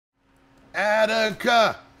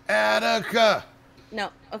Attica! Attica! No.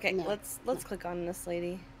 Okay, let's click on this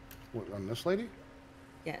lady. What, on this lady?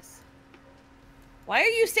 Yes. Why are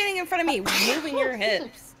you standing in front of me, moving your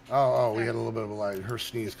hips? Oh, we had a little bit of a lag. Her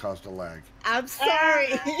sneeze caused a lag. I'm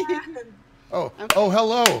sorry. Oh,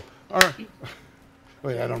 hello.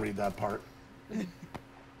 Wait, I don't read that part.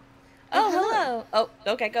 Oh, hello. Oh,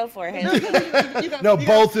 okay, go for it. No,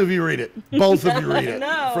 both of you read it. Both of you read it.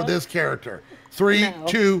 No. For this character. 3,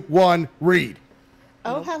 2, 1, read.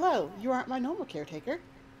 Oh, hello. You aren't my normal caretaker.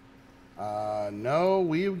 No,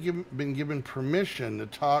 we've been given permission to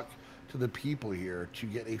talk to the people here to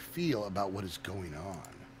get a feel about what is going on.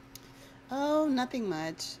 Oh, nothing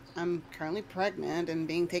much. I'm currently pregnant and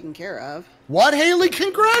being taken care of. What, Haley?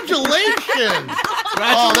 Congratulations!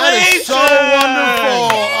 Oh, that is so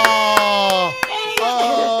wonderful.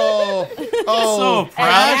 Oh, so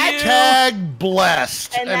proud of you. Hashtag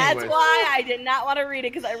blessed. And that's why I did not want to read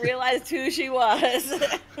it, because I realized who she was.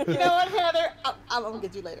 You know what, Heather? I'm going to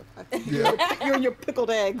get you later. Yeah. You and your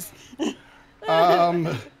pickled eggs.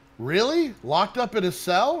 Really? Locked up in a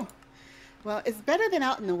cell? Well, it's better than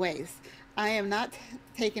out in the waste. I am not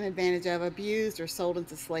taken advantage of, abused, or sold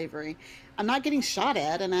into slavery. I'm not getting shot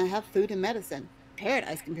at, and I have food and medicine.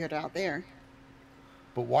 Paradise compared to out there.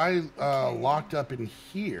 But why locked up in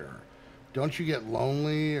here? Don't you get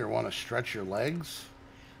lonely or want to stretch your legs?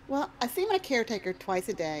 Well, I see my caretaker twice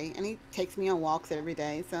a day, and he takes me on walks every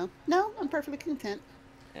day, so no, I'm perfectly content.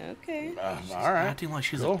 Okay. All right. Acting like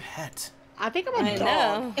she's a pet. I think I'm a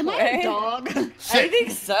dog. Know, Am I a dog? I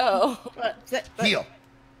think so. Heal.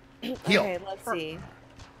 Okay, let's see.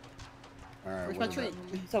 All right, Where's my tree?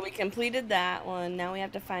 So we completed that one. Now we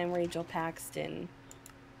have to find Rachel Paxton.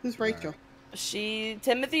 Who's Rachel?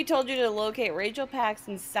 Timothy told you to locate Rachel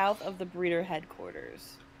Paxton south of the breeder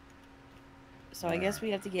headquarters. So I guess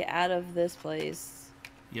we have to get out of this place.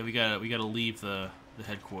 Yeah, we gotta leave the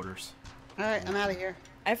headquarters. All right, I'm out of here.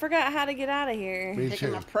 I forgot how to get out of here. Me Taking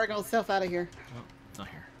too. my pregnant self out of here. Oh, it's not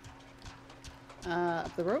here.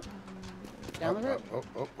 Up the rope. Down the rope.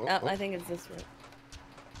 Oh, I think it's this rope.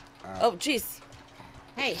 Oh, jeez.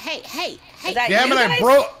 Hey! Damn it!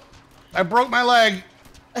 I broke my leg.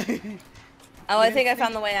 Oh, I think I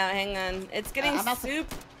found the way out. Hang on. It's getting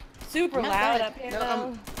super loud up here.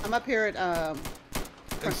 No, I'm up here at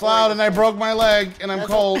It's loud, and I broke my leg, and I'm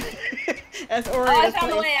cold. That's Oh, I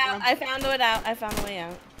found the way out. I found the way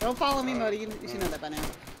out. Don't follow me, Modi. You should know that by now.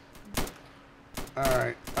 All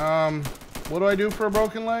right. What do I do for a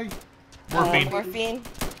broken leg? Morphine. Morphine.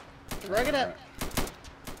 Rug it up.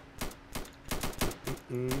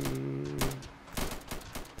 And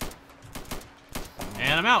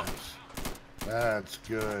I'm out. That's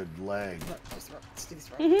good leg.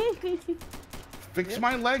 Mm-hmm. Fix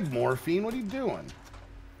my leg, Morphine. What are you doing?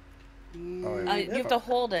 Oh, yeah. You have to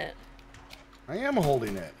hold it. I am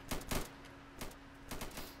holding it.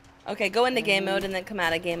 Okay, go into game mode and then come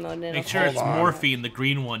out of game mode. And Make sure it's Morphine, the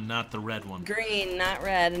green one, not the red one. Green, not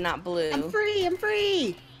red, and not blue. I'm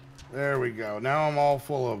free. There we go. Now I'm all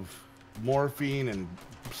full of morphine and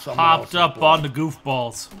someone Popped else's up blood. on the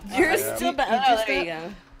goofballs. You're still bad. Oh, there you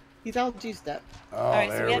go. He's all juiced up. Oh, All right,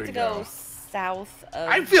 there so we have to go. go south of...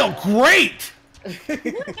 I feel great!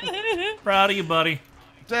 Proud of you, buddy.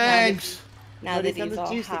 Thanks. Now that he's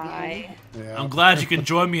all high. Yeah. I'm glad you can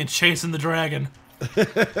join me in chasing the dragon.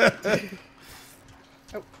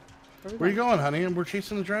 Where you going, honey? And we're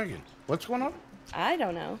chasing the dragon. What's going on? I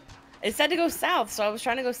don't know. It said to go south, so I was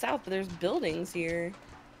trying to go south, but there's buildings here.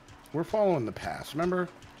 We're following the paths. Remember,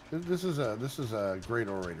 this is a great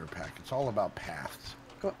orator pack. It's all about paths.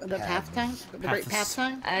 The path time? The great path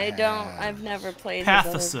time? I've never played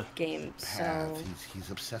his other games, so... Paths.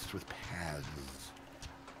 He's obsessed with paths.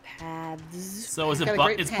 Paths. So is it?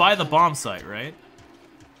 It's by the bomb site, right?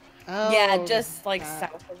 Oh, yeah, just like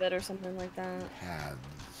south of it or something like that. Paths.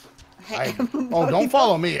 Hey, don't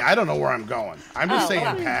follow me. I don't know where I'm going. I'm just saying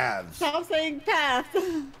paths. Stop saying path.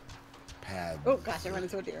 Paths. Oh gosh, I ran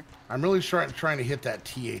into a deer. I'm really trying to hit that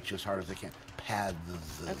TH as hard as I can. Paths.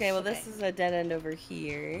 Okay, well this is a dead end over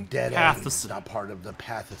here. Dead end. It's not part of the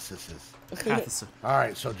pathocysis. All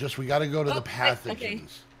right, so we got to go to the pathogens. Okay.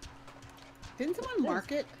 Didn't someone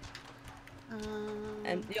mark it?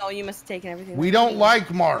 And you must have taken everything. We don't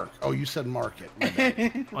like mark. Oh, you said mark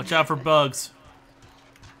it. Watch out for bugs.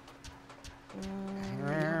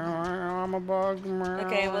 I'm a bug.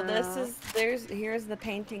 Okay, well here's the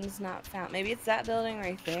paintings not found. Maybe it's that building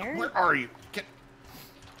right there. Where are you?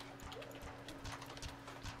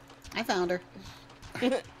 I found her.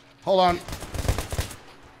 Hold on.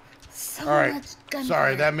 So all right. much gunfire.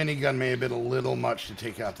 Sorry, that minigun may have been a little much to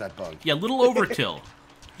take out that bug. Yeah, little overkill.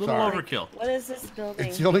 Little Sorry. overkill. What is this building?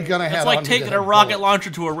 It's the only gun I have. It's like on to taking get a rocket bullet. launcher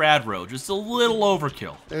to a rad road. Just a little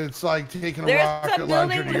overkill. It's like taking a There's rocket a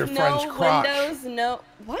launcher building to your with friend's no crotch. windows, no.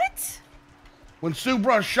 What? When Sue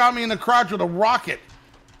Brush shot me in the crotch with a rocket.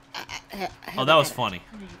 Oh, that was funny.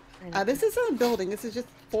 This isn't a building. This is just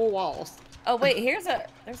 4 walls. Oh wait,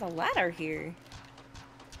 there's a ladder here.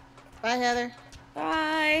 Bye, Heather.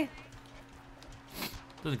 Bye.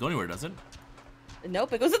 Doesn't go anywhere, does it?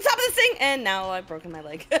 Nope, it goes to the top of this thing, and now I've broken my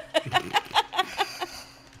leg.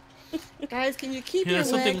 Guys, can you keep Yeah, your there's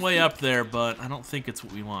something legs? way up there, but I don't think it's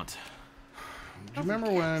what we want. Do you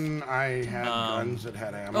remember when I had guns that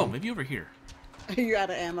had ammo? Oh, maybe over here. You're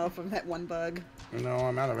out of ammo from that one bug. No,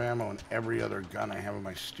 I'm out of ammo in every other gun I have in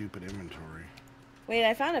my stupid inventory. Wait,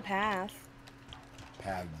 I found a path.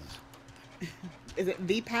 Pads. Is it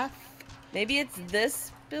the path? Maybe it's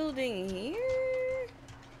this building here?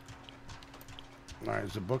 All right,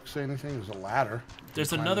 does the book say anything? There's a ladder. There's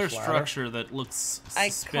Climb another this ladder. structure that looks I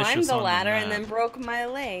suspicious climbed the on ladder map. and then broke my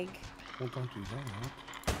leg. Well, don't do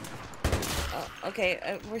that. Oh,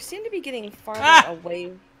 okay, we seem to be getting farther Ah!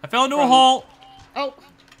 away. I fell into a from- hole. Oh,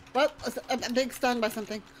 well, a big stun by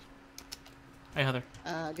something. Hey, Heather.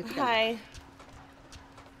 Get the gun. Hi.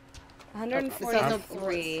 Oh,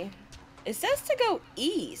 143. It says to go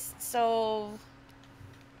east, so...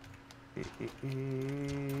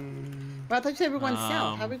 But I thought you said we're going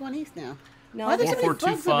south. How are we going east now? No, Why are there so many bugs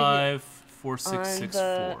over here? 4425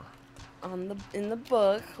 4664. in the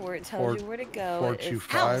book where it tells Four- you where to go.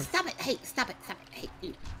 425. Ow, stop it. Hey, stop it. Stop it. Hey,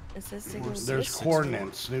 you. It says to go There's this way.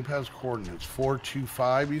 coordinates. Snoop has coordinates.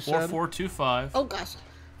 425, you said? 4425. Oh, gosh.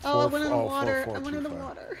 Oh, I went in the Four- water. four- I went in the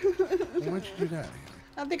 425. water. Why'd you do that?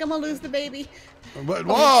 I think I'm going to lose the baby. But,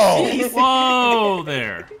 whoa! Whoa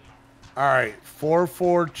there. All right,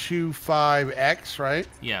 4425X, right?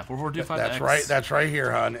 Yeah, 4425. That's right. That's right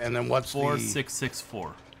here, hon. And then what's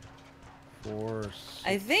 4664. the 4?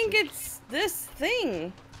 I think it's this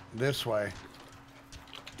thing. This way.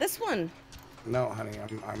 This one. No, honey,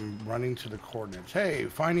 I'm running to the coordinates. Hey,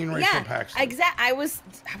 finding Rachel Yeah, Paxton. I was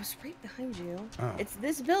right behind you. Oh. It's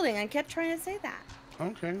this building. I kept trying to say that.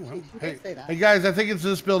 Okay, well, You hey, did say that. hey guys, I think it's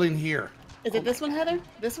this building here. Is it this one, Heather?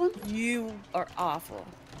 This one? You are awful.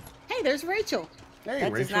 Hey, there's Rachel. Hey,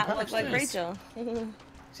 That Rachel does not Paxton. look like Rachel.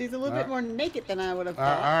 She's a little bit more naked than I would have All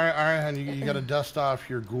thought. right, honey, you got to dust off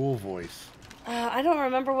your ghoul voice. I don't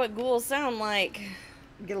remember what ghouls sound like.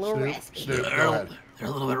 Get a little Snoop, raspy. Snoop, They're, go ahead. they're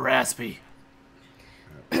a little bit raspy.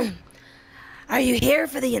 Are you here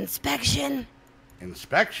for the inspection?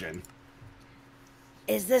 Inspection?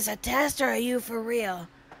 Is this a test or are you for real?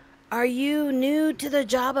 Are you new to the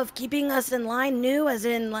job of keeping us in line? New as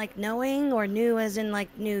in like knowing, or new as in like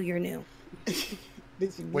new you're new?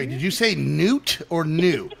 Wait, did you say newt or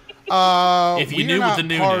new? If you we are knew what the not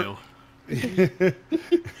new part- knew.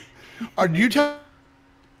 Are you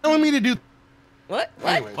telling me to do? What?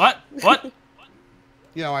 Anyways, What?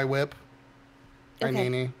 You know, I whip. I Okay.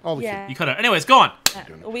 nene. All the Yeah. You cut out. Anyways, go on.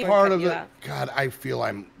 We part cut of you the out. God, I feel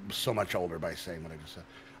I'm so much older by saying what I just said.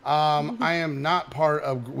 I am not part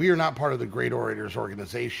of. We are not part of the Great Orators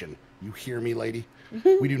organization. You hear me, lady?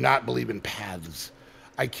 We do not believe in paths.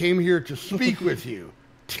 I came here to speak with you.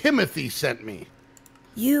 Timothy sent me,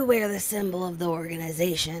 You wear the symbol of the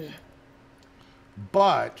organization.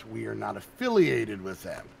 but we are not affiliated with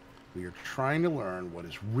them. We are trying to learn what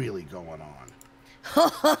is really going on.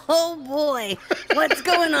 Oh boy, what's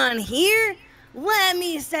going on here? Let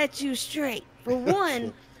me set you straight. For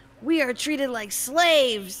one, we are treated like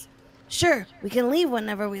slaves. Sure, we can leave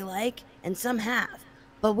whenever we like, and some have,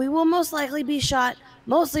 but we will most likely be shot,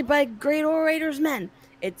 mostly by Great Orators' men.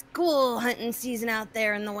 It's ghoul hunting season out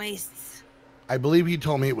there in the wastes. I believe he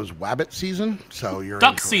told me it was wabbit season, so you're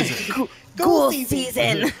Duck incorrect. season. Ghoul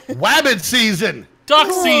season. Wabbit season. Duck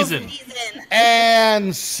Ghoul season.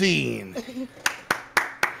 And scene.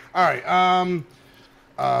 All right.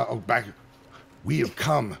 Back. We have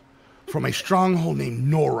come from a stronghold named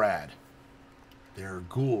NORAD. There are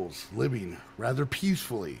ghouls living rather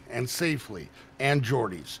peacefully and safely, and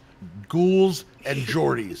Geordies. Ghouls and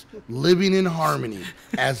Geordies living in harmony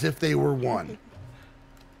as if they were one.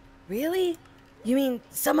 Really? You mean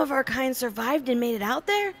some of our kind survived and made it out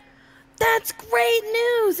there? That's great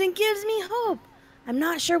news and gives me hope. I'm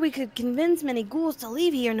not sure we could convince many ghouls to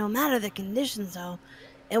leave here no matter the conditions, though.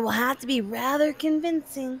 It will have to be rather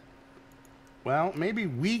convincing. Well, maybe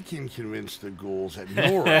we can convince the ghouls at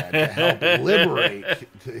NORAD to help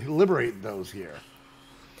liberate those here.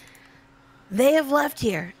 They have left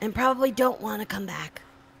here and probably don't want to come back.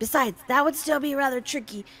 Besides, that would still be rather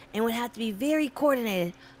tricky and would have to be very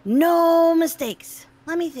coordinated. No mistakes.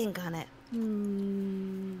 Let me think on it.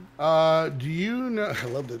 Do you know? I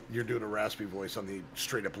love that you're doing a raspy voice on the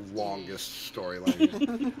straight up longest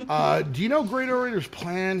storyline. Do you know Great Orator's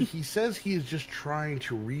plan? He says he is just trying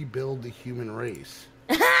to rebuild the human race.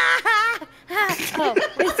 Oh,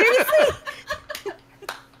 wait, seriously?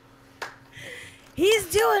 He's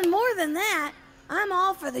doing more than that. I'm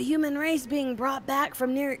all for the human race being brought back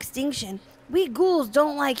from near extinction. We ghouls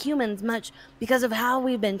don't like humans much because of how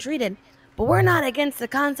we've been treated, but we're not against the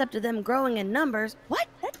concept of them growing in numbers. What?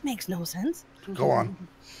 That makes no sense. Go on.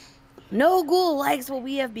 No ghoul likes what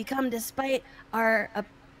we have become despite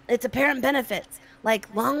its apparent benefits,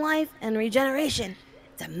 like long life and regeneration.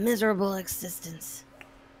 It's a miserable existence.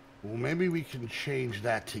 Well, maybe we can change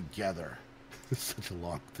that together. It's such a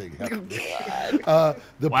long thing.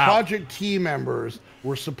 The project team members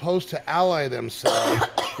were supposed to ally themselves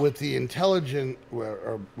with the intelligent,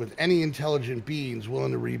 or with any intelligent beings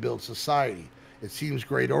willing to rebuild society. It seems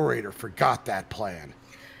Great Orator forgot that plan.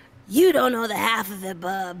 You don't know the half of it,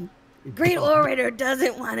 bub. Great Orator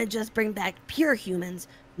doesn't want to just bring back pure humans.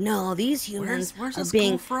 No, these humans Where's are this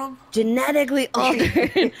being girl from? genetically altered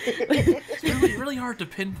It's really hard to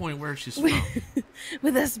pinpoint where she's from.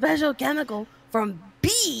 with a special chemical from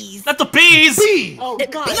bees. Not the bees! Bees! Oh,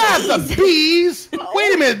 God. Not the bees!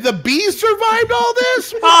 Wait a minute, the bees survived all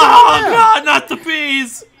this? What Oh, the hell? God, not the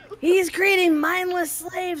bees! He's creating mindless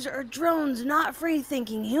slaves or drones, not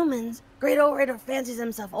free-thinking humans. Great Orator fancies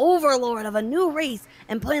himself overlord of a new race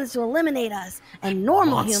and plans to eliminate us and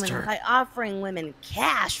normal Monster. humans by offering women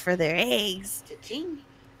cash for their eggs. Cha-ching.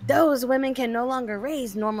 Those women can no longer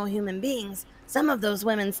raise normal human beings. Some of those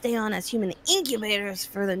women stay on as human incubators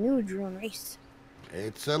for the new drone race.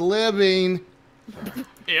 It's a living.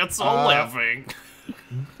 It's a living.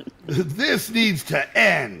 This needs to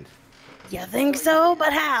end. You think so?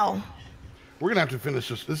 But how? We're gonna have to finish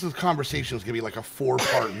this. This conversation is gonna be like a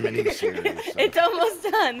 4-part mini-series. So. It's almost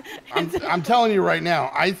done. I'm telling you right now,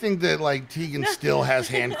 I think that like Tegan still has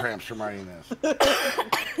hand cramps from writing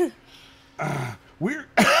this. We're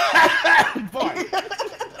fine.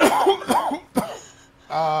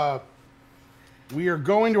 We are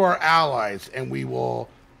going to our allies, and we will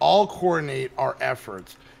all coordinate our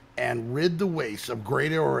efforts and rid the waste of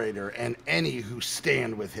Great Orator and any who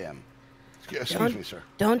stand with him. Excuse me, sir.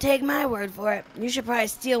 Don't take my word for it. You should probably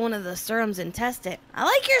steal one of the serums and test it. I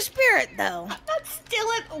like your spirit, though. Not steal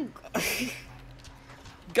it. Oh, God.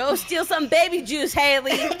 Go steal some baby juice,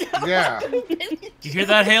 Haliee. Yeah. You hear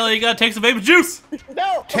that, Haliee? You gotta take some baby juice!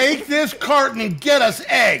 No. Take this carton and get us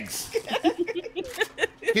eggs.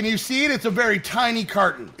 Can you see it? It's a very tiny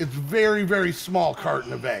carton. It's very, very small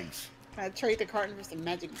carton of eggs. Can I trade the carton for some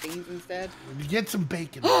magic beans instead? Get some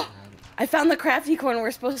bacon. I found the crafty corn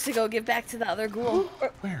we're supposed to go give back to the other ghoul.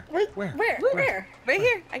 Where? Where? Right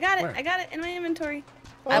here. I got it. Where? I got it in my inventory.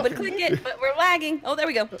 I would click it, but we're lagging. Oh, there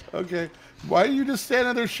we go. Okay. Why are you just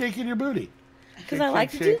standing there shaking your booty? Because I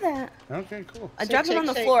like to do that. Okay, cool. I dropped him shake, on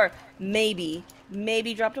the shake. floor. Maybe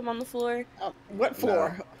dropped him on the floor. Oh, what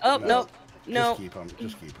for? Oh, No. no. Just keep them.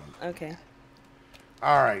 Just keep them. Okay.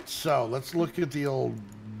 All right, so let's look at the old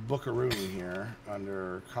Bookaroonie here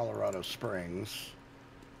under Colorado Springs.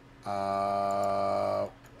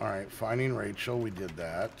 All right, finding Rachel, we did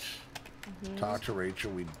that. Talk to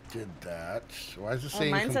Rachel, we did that. Why is it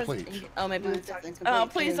saying mine complete? says. Oh, maybe we Mine says talked. incomplete, Oh,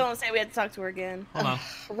 please too. don't say we had to talk to her again. Hold on.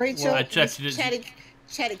 Rachel, Well, I checked Miss it.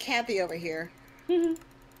 Chatty Cathy over here. All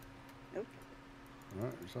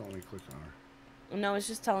right, so let me click on her. No, it's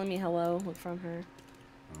just telling me hello from her.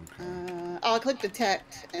 Okay. I clicked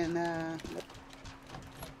detect and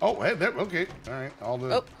Oh, hey, there. Okay, all right. All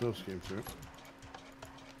the Oh. those came through.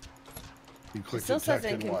 You It click still says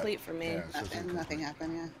detect and what? incomplete for me. Yeah, it says incomplete. nothing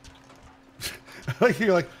happened. Yeah. Like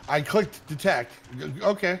you're like, I clicked detect.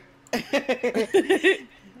 Okay.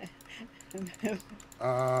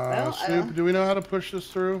 Snoop, do we know how to push this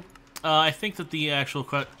through? I think that the actual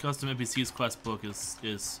custom NPC's quest book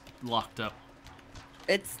is locked up.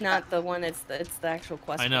 It's not the one. It's the actual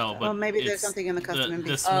quest. I know, book, but Well, maybe there's it's- something in the custom NPC.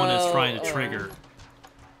 This one is trying to Oh, trigger.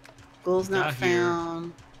 Ghoul's not Not here.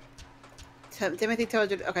 found. Timothy told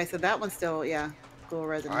you. Okay, so that one's still Ghoul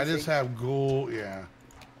residency. I just have ghoul. Yeah.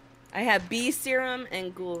 I have bee serum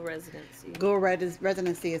and ghoul residency. Ghoul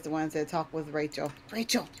residency is the ones that talk with Rachel.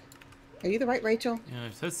 Rachel, are you the right Rachel? Yeah,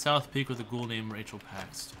 it says South Peak with a ghoul named Rachel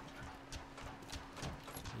Paxton.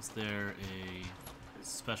 Is there a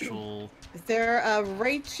special? Is there a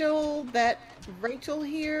Rachel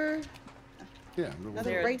here? Yeah. Is Another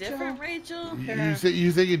there a Rachel? different Rachel?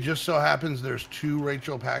 You think it just so happens there's two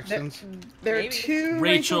Rachel Paxtons? There are Maybe. two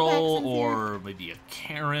Rachel Paxtons or maybe a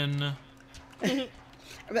Karen. here.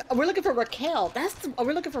 We're looking for Raquel.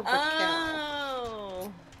 We're looking for Raquel.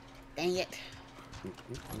 Oh. Dang it.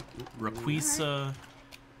 Raquisa.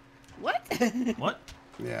 What? What?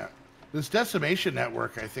 Yeah. This decimation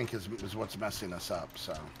network, I think, is what's messing us up.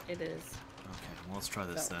 So. It is. Okay, well, let's try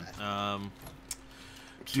this So then.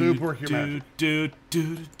 Swoop, work your magic.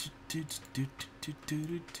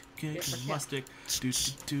 Get my stick.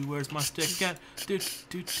 Where's my stick at?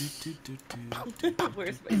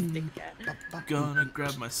 Where's my stick at? Gonna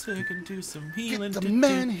grab my stick and do some healing. Get the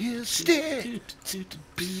man his stick.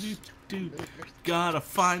 Gotta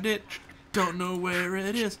find it. Don't know where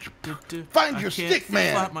it is. Find your stick,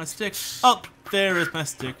 man. Find my stick. Oh, there is my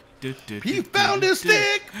stick. He found his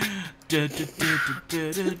stick.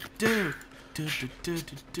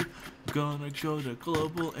 Gonna go to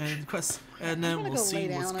Global and Quest, and then we'll see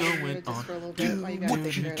what's going on.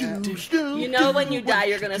 You know when you die,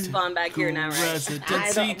 you're gonna spawn back here now, right?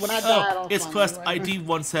 Residency. When I die, I don't It's spawn Quest anyway. ID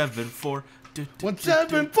 174.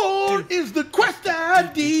 174 is the quest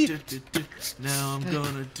ID. Now I'm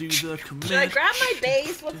gonna do the command. Should I grab my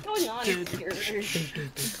base? What's going on here?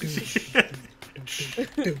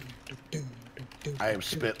 I have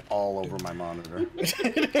spit all over my monitor.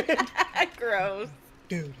 Gross.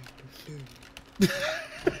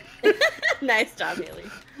 Nice job, Haliee.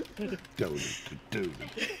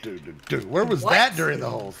 Where was What? that during the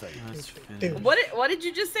whole thing? Let's finish. What did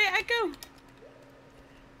you just say, Echo?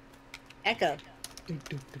 Echo.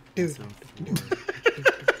 So,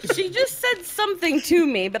 She just said something to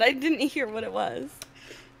me, but I didn't hear what it was.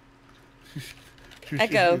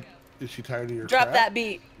 Echo. Is she tired of your Drop crap? that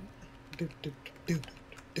beat.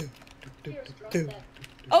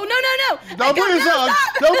 Oh, no! Don't play a song!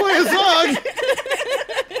 Don't play a song!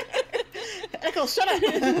 Echo, shut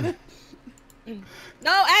up.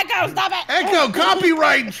 No, Echo, stop it! Echo,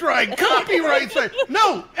 copyright strike! Copyright strike!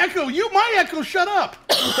 No! Echo, my Echo, shut up!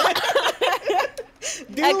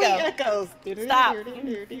 Dueling Echo. echoes. Stop.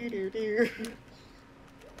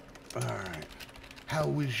 Alright.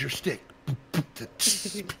 How is your stick?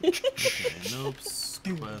 nope.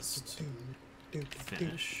 Quest.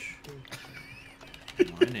 Finish.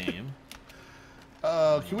 My name.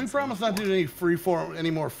 Can we promise not to do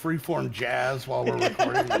any more freeform jazz while we're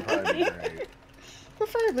recording? That'd probably be great.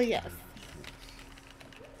 Preferably, yes.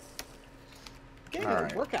 Getting All a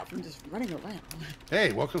right. workout from just running around.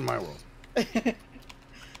 Hey, welcome to my world.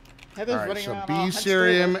 Heather's Alright, running so around all hunched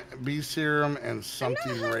B serum, and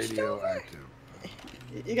something radioactive.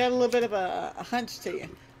 over. You got a little bit of a hunch to you.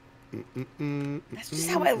 That's just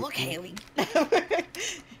how I look, Haliee.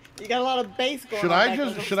 You got a lot of bass going Should on. I back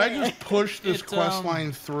just there, should I just push this It, quest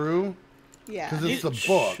line through? Yeah. 'Cause it's It the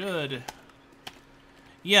book. should.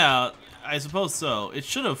 Yeah, I suppose so. It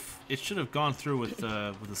should have gone through with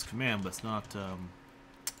this command, but it's not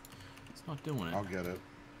doing it. I'll get it.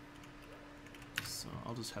 So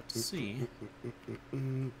I'll just have to see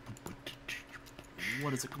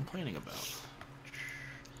what is it complaining about.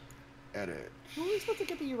 Edit. Who are we supposed to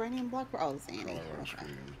get the uranium block for? Oh, Zanny. Color on Okay.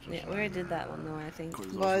 screen. Yeah, we already did that one, though, I think. Of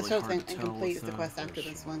course, Well, it's it's really something hard to tell incomplete is with, the quest after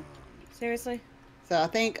this one. Seriously? So I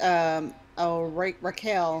think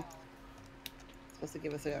Raquel is supposed to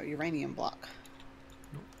give us a uranium block.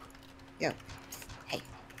 Nope. Yo. Hey,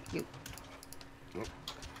 you.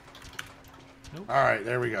 All right,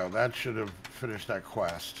 there we go. That should have finished that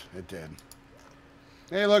quest. It did.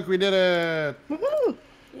 Hey, look, we did it. Woohoo!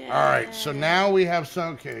 Yeah. All right, so now we have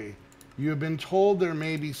some. Okay, you have been told there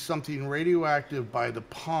may be something radioactive by the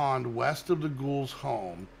pond west of the ghoul's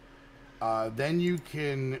home. Then you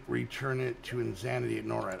can return it to Insanity at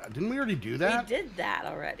NORAD. Didn't we already do that? We did that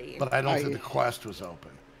already. But I don't Oh, think you- the quest was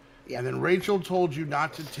open. Yeah. And then Rachel told you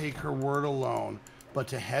not to take her word alone, but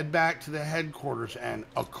to head back to the headquarters and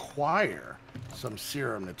acquire some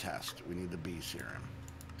serum to test. We need the B serum.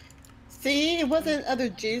 See, it wasn't other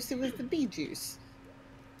juice, it was the bee juice.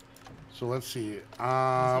 So let's see.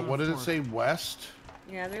 What did it say? West?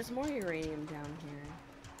 Yeah, there's more uranium down here.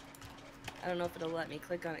 I don't know if it'll let me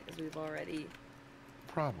click on it because we've already...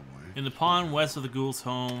 Probably. In the pond west of the ghoul's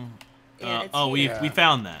home. Yeah, it's we here.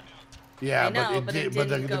 found that. Yeah, I know, but but it but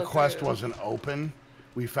the didn't go quest through. wasn't open.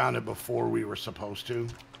 We found it before we were supposed to.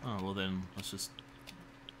 Oh well, then let's just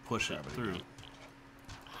push it through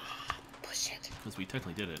Push it. because we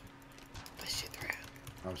technically did it. Push it through.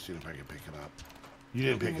 I was seeing if I could pick it up. You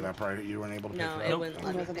didn't pick it up, right? You weren't able to pick No, it it up? wouldn't I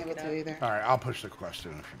let me wasn't pick able it to up. either. All right, I'll push the quest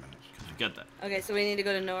in a few minutes. Because we got that. Okay, so we need to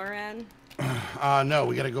go to NORAD? No,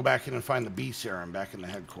 we got to go back in and find the B serum back in the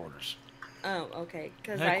headquarters. Oh, okay.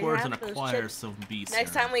 Because I Headquarters have and those acquire chips. some beasts.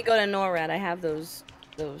 Next time we go to NORAD, I have those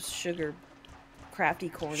sugar crafty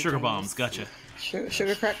corn Sugar things. bombs, gotcha.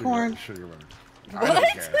 Sugar crack corn. Sugar butter. I don't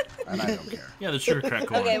care. And I don't care. Yeah, the sugar crack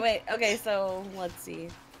corn. Okay, wait. Okay, so let's see.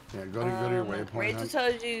 Yeah, go to your waypoint. Rachel Hunt.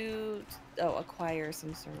 told you, acquire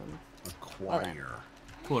some sort of. Acquire.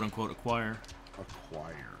 Quote unquote acquire.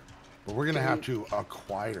 Acquire. But we're gonna have to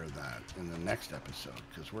acquire that in the next episode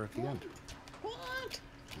because we're at the end. What?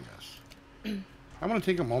 Yes. I want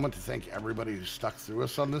to take a moment to thank everybody who stuck through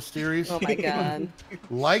us on this series. Oh my god.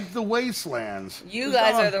 Like the Wastelands. You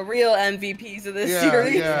guys are the real MVPs of this Yeah,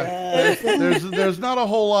 series. yeah. There's not a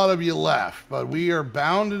whole lot of you left, but we are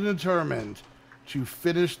bound and determined to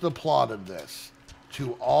finish the plot of this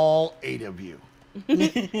to all 8 of you.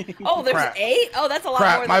 Oh, there's Crap. 8? Oh, that's a lot more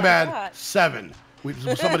Crap, than my I bad. thought. 7.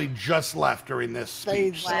 Somebody just left during this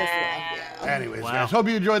They speech. just left, yeah. Anyways, Wow. guys, hope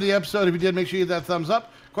you enjoyed the episode. If you did, make sure you hit that thumbs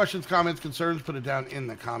up. Questions, comments, concerns, put it down in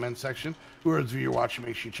the comment section. Whoever of you are watching,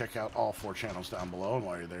 make sure you check out all 4 channels down below. And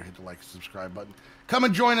while you're there, hit the like and subscribe button. Come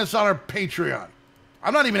and join us on our Patreon.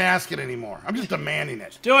 I'm not even asking anymore. I'm just demanding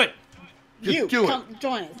it. Do it. Just do come it.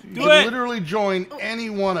 join us. You Do can it. literally join any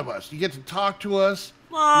one of us. You get to talk to us.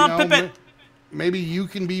 Aw, Pippet. Maybe you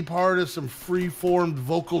can be part of some free-formed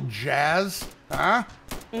vocal jazz, huh?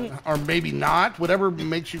 Or maybe not. Whatever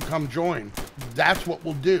makes you come join. That's what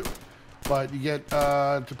we'll do. But you get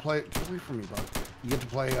to play. Get away from me, bud. You get to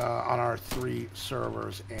play on our 3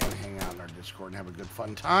 servers and hang out in our Discord and have a good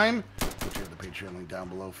fun time. Which you have the Patreon link down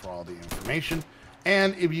below for all the information.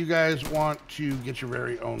 And if you guys want to get your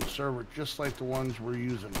very own server, just like the ones we're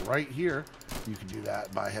using right here, you can do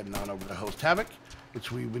that by heading on over to HostHavoc. Which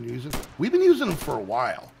we've been using. We've been using them for a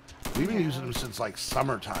while. We've been using them since like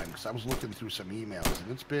summertime. Because I was looking through some emails,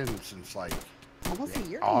 and it's been since like Almost a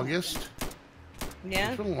year. August. Yeah.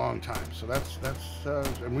 It's been a long time. So that's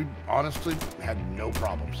and we honestly had no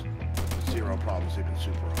problems. 0 problems. They've been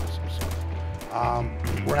super awesome.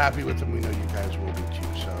 So we're happy with them. We know you guys will be too.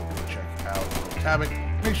 So go check out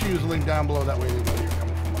HostHavoc. Make sure you use the link down below. That way they know you're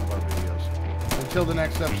coming from one of our videos. Until the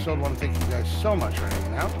next episode, I want to thank you guys so much for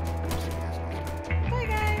hanging out. Bye,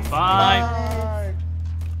 guys. Bye. Bye.